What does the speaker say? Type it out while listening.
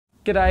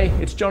G'day,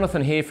 it's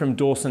Jonathan here from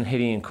Dawson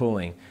Heating and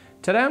Cooling.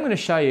 Today I'm going to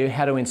show you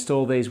how to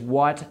install these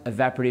white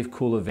evaporative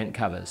cooler vent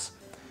covers.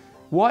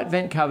 White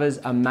vent covers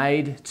are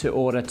made to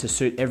order to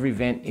suit every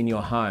vent in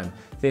your home.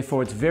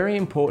 Therefore it's very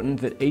important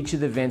that each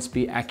of the vents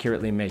be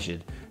accurately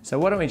measured. So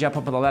why don't we jump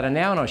up on the ladder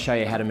now and I'll show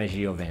you how to measure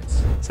your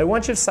vents. So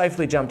once you've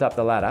safely jumped up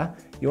the ladder,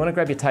 you want to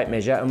grab your tape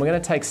measure and we're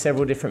going to take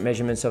several different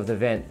measurements of the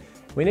vent.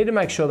 We need to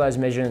make sure those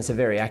measurements are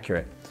very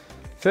accurate.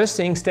 First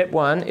thing, step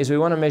one, is we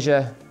want to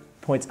measure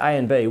points A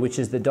and B, which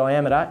is the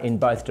diameter in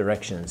both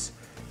directions.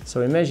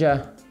 So we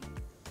measure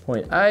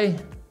point A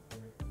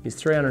is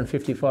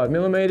 355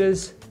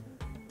 millimeters,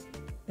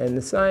 and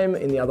the same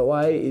in the other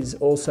way is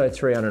also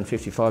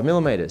 355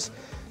 millimeters.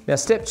 Now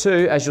step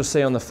two, as you'll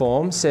see on the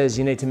form, says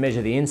you need to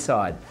measure the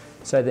inside.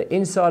 So the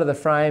inside of the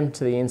frame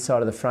to the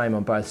inside of the frame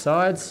on both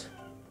sides.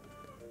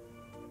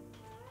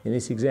 In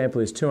this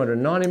example is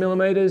 290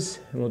 millimeters,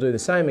 and we'll do the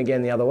same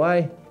again the other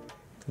way,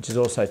 which is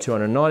also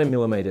 290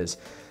 millimeters.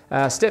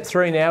 Step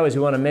three now is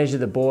we want to measure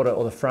the border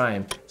or the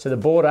frame. So the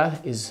border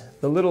is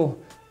the little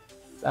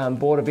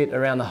border bit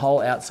around the whole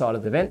outside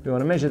of the vent. We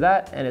want to measure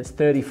that and it's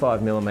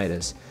 35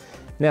 millimeters.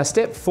 Now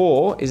step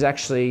four is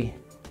actually,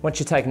 once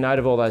you take note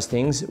of all those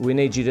things, we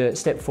need you to,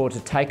 step four, to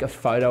take a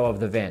photo of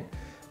the vent.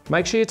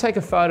 Make sure you take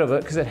a photo of it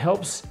because it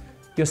helps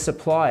your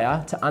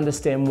supplier to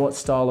understand what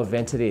style of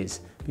vent it is.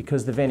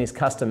 Because the vent is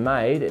custom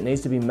made, it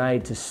needs to be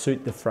made to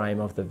suit the frame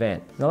of the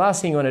vent. The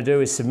last thing you want to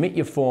do is submit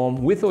your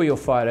form with all your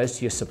photos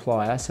to your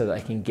supplier so that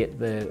they can get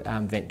the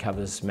vent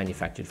covers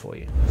manufactured for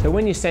you. So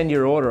when you send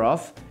your order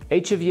off,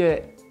 each of your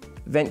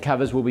vent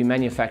covers will be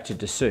manufactured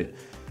to suit.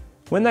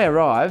 When they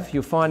arrive,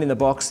 you'll find in the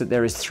box that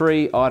there is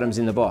 3 items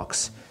in the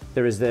box.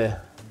 There is the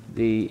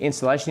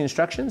installation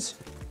instructions.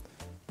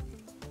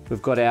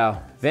 We've got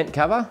our vent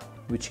cover,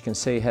 which you can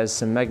see has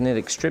some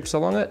magnetic strips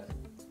along it.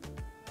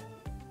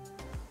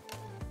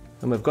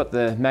 And we've got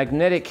the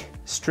magnetic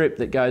strip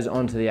that goes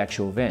onto the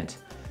actual vent.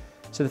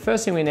 So the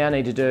first thing we now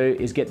need to do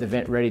is get the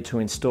vent ready to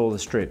install the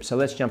strip. So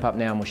let's jump up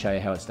now and we'll show you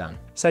how it's done.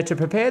 So to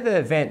prepare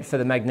the vent for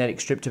the magnetic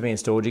strip to be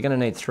installed, you're going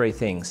to need 3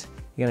 things.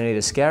 You're going to need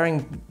a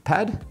scouring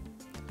pad,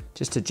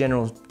 just a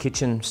general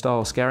kitchen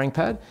style scouring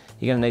pad.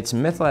 You're going to need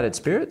some methylated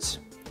spirits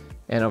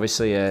and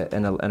obviously a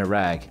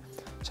rag.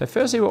 So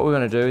firstly what we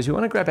want to do is we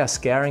want to grab our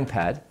scouring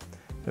pad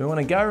and we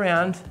want to go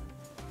around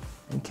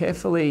and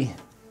carefully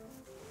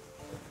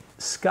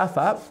scuff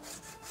up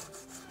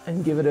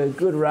and give it a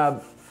good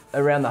rub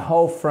around the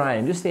whole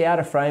frame, just the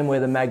outer frame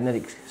where the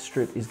magnetic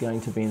strip is going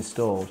to be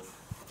installed.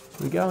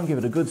 So we go and give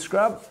it a good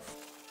scrub.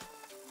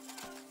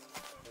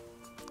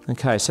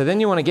 Okay, so then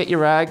you want to get your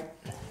rag,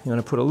 you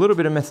want to put a little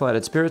bit of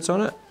methylated spirits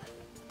on it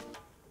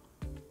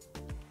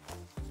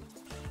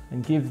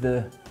and give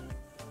the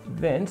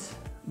vent,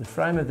 the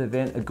frame of the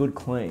vent, a good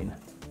clean.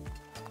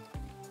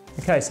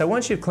 Okay, so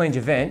once you've cleaned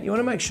your vent, you want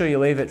to make sure you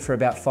leave it for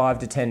about 5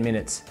 to 10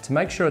 minutes to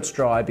make sure it's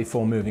dry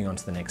before moving on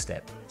to the next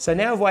step. So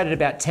now we've waited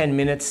about 10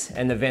 minutes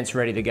and the vent's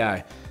ready to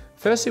go.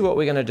 Firstly, what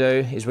we're going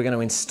to do is we're going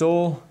to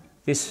install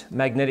this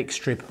magnetic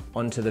strip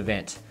onto the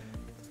vent.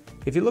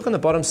 If you look on the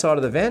bottom side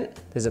of the vent,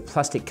 there's a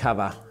plastic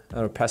cover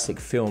or a plastic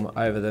film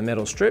over the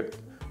metal strip.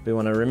 We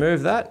want to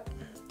remove that.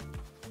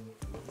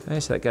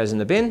 Okay, so that goes in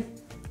the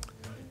bin.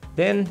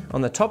 Then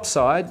on the top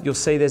side, you'll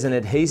see there's an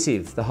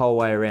adhesive the whole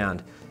way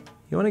around.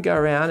 You want to go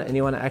around and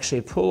you want to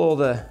actually pull all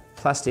the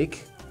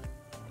plastic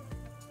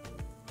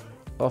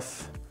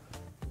off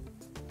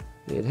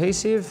the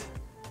adhesive.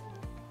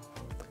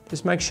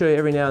 Just make sure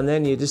every now and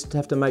then you just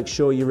have to make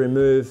sure you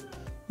remove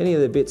any of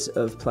the bits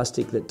of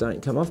plastic that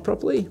don't come off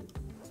properly.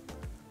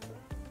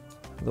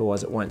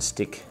 Otherwise it won't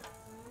stick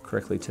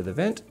correctly to the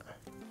vent.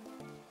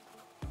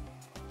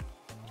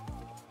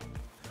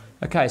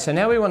 Okay, so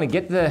now we want to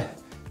get the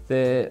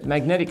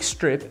magnetic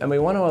strip and we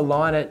want to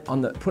align it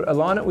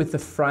align it with the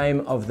frame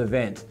of the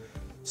vent.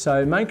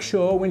 So make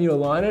sure when you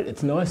align it,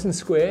 it's nice and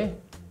square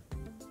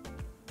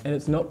and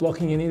it's not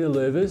blocking any of the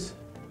louvers.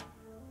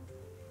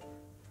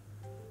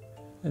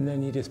 And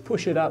then you just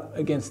push it up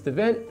against the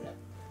vent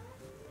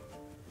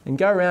and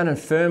go around and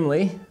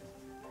firmly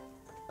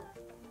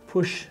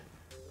push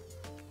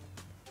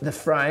the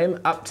frame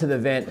up to the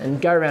vent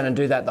and go around and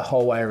do that the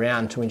whole way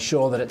around to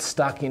ensure that it's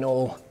stuck in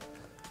all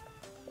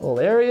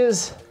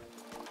areas.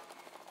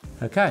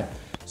 Okay,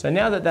 so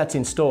now that that's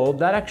installed,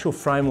 that actual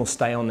frame will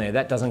stay on there.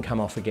 That doesn't come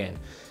off again.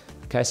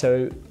 Okay,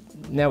 so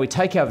now we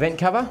take our vent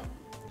cover.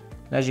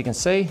 And as you can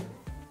see,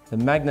 the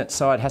magnet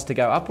side has to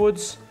go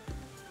upwards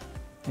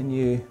and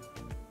you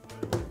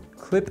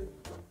clip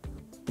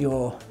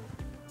your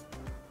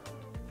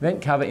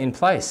vent cover in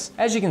place.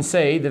 As you can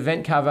see, the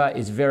vent cover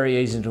is very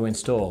easy to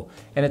install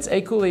and it's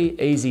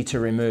equally easy to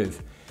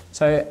remove.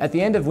 So at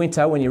the end of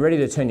winter, when you're ready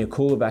to turn your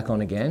cooler back on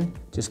again,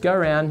 just go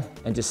around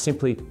and just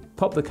simply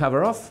pop the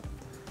cover off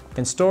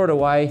and store it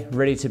away,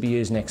 ready to be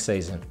used next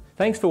season.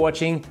 Thanks for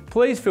watching.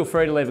 Please feel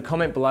free to leave a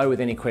comment below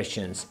with any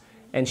questions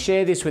and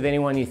share this with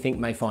anyone you think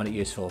may find it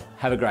useful.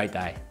 Have a great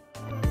day.